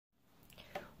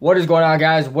What is going on,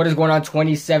 guys? What is going on,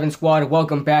 27 Squad?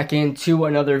 Welcome back into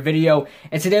another video.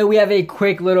 And today we have a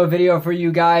quick little video for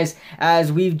you guys,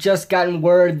 as we've just gotten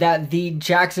word that the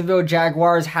Jacksonville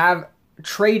Jaguars have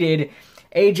traded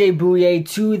AJ Bouye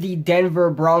to the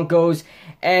Denver Broncos.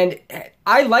 And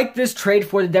I like this trade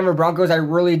for the Denver Broncos, I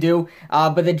really do.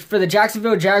 But for the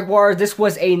Jacksonville Jaguars, this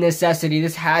was a necessity.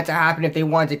 This had to happen if they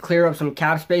wanted to clear up some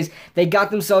cap space. They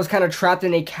got themselves kind of trapped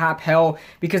in a cap hell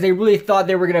because they really thought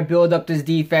they were going to build up this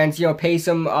defense, you know, pay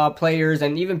some players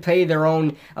and even pay their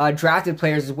own drafted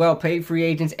players as well, pay free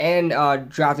agents and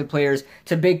drafted players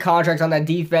to big contracts on that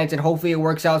defense, and hopefully it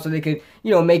works out so they could,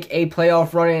 you know, make a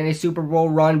playoff run and a Super Bowl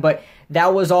run. But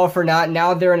that was all for naught.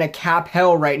 Now they're in a cap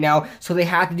hell right now, so they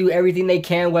have to do everything they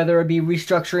can, whether it be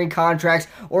restructuring contracts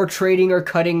or trading or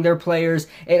cutting their players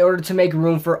in order to make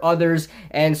room for others,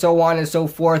 and so on and so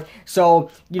forth. So,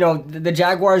 you know, the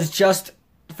Jaguars just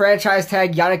franchise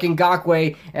tag Yannick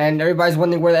Ngakoue, and everybody's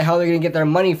wondering where the hell they're going to get their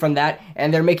money from that,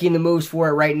 and they're making the moves for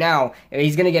it right now.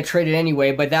 He's going to get traded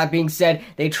anyway. But that being said,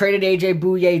 they traded AJ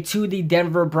Bouye to the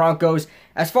Denver Broncos.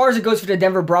 As far as it goes for the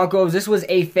Denver Broncos, this was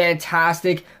a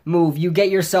fantastic move. You get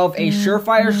yourself a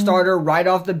surefire starter right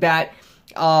off the bat.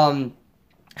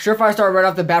 Surefire start right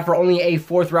off the bat for only a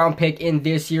 4th round pick in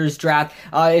this year's draft.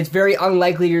 It's very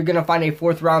unlikely you're going to find a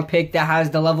 4th round pick that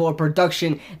has the level of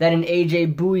production that an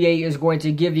AJ Bouye is going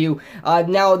to give you.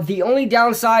 Now, the only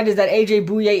downside is that AJ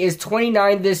Bouye is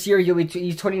 29 this year.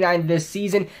 He's 29 this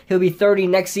season. He'll be 30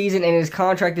 next season, and his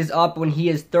contract is up when he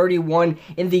is 31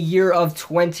 in the year of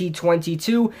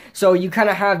 2022. So you kind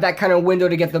of have that kind of window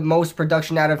to get the most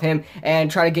production out of him and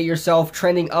try to get yourself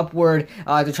trending upward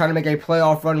to try to make a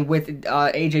playoff run with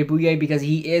AJ Bouye, because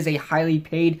he is a highly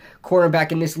paid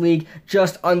cornerback in this league.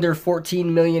 Just under $14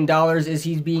 million is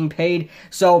he's being paid.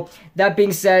 So that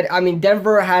being said, I mean,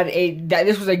 Denver had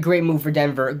this was a great move for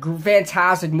Denver.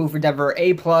 Fantastic move for Denver.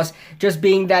 A+, just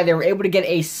being that they were able to get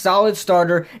a solid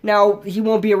starter. Now, he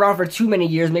won't be around for too many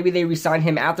years. Maybe they re-sign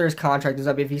him after his contract is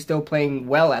up if he's still playing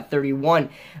well at 31.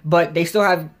 But they still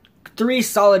have 3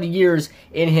 solid years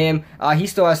in him. He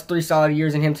still has 3 solid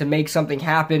years in him to make something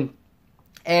happen.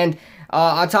 And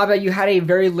on top of that, you had a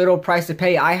very little price to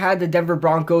pay. I had the Denver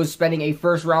Broncos spending a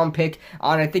 1st round pick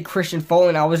on, I think, Christian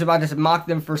Fulton. I was about to mock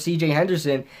them for CJ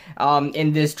Henderson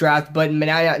in this draft, but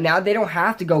now they don't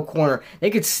have to go corner. They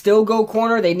could still go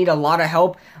corner. They need a lot of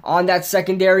help on that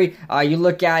secondary. You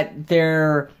look at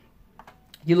their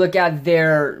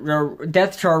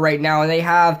depth chart right now, and they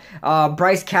have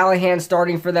Bryce Callahan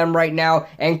starting for them right now,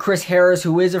 and Chris Harris,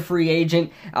 who is a free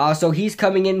agent. So he's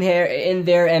coming in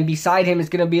there, and beside him is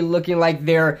going to be looking like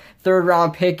their 3rd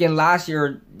round pick in last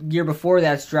year before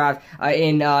that draft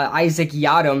in Isaac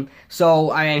Yiadom.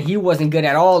 So, I mean, he wasn't good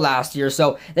at all last year.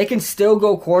 So they can still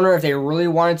go corner if they really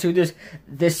wanted to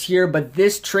this year, but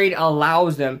this trade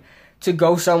allows them to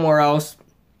go somewhere else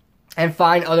and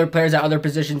find other players at other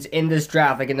positions in this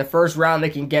draft. Like in the 1st round, they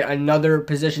can get another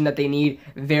position that they need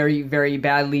very, very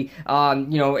badly. You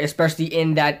know, especially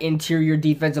in that interior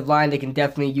defensive line, they can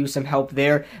definitely use some help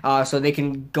there. So they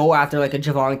can go after like a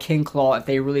Javon Kinlaw if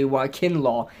they really want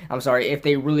if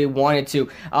they really wanted to.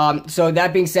 So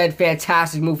that being said,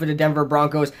 fantastic move for the Denver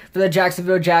Broncos. For the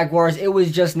Jacksonville Jaguars, it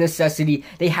was just necessity.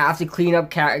 They have to clear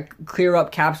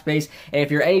up cap space. And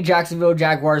if you're any Jacksonville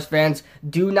Jaguars fans,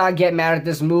 do not get mad at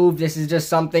this move. This is just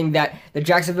something that the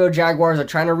Jacksonville Jaguars are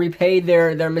trying to repay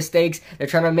their mistakes. They're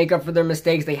trying to make up for their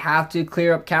mistakes. They have to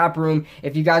clear up cap room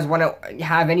if you guys want to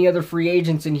have any other free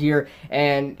agents in here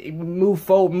and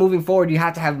moving forward. You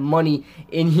have to have money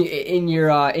in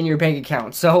your bank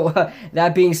account. So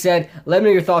that being said, let me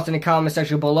know your thoughts in the comment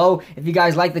section below. If you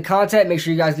guys like the content, make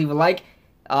sure you guys leave a like,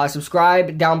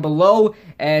 subscribe down below,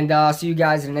 and see you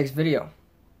guys in the next video.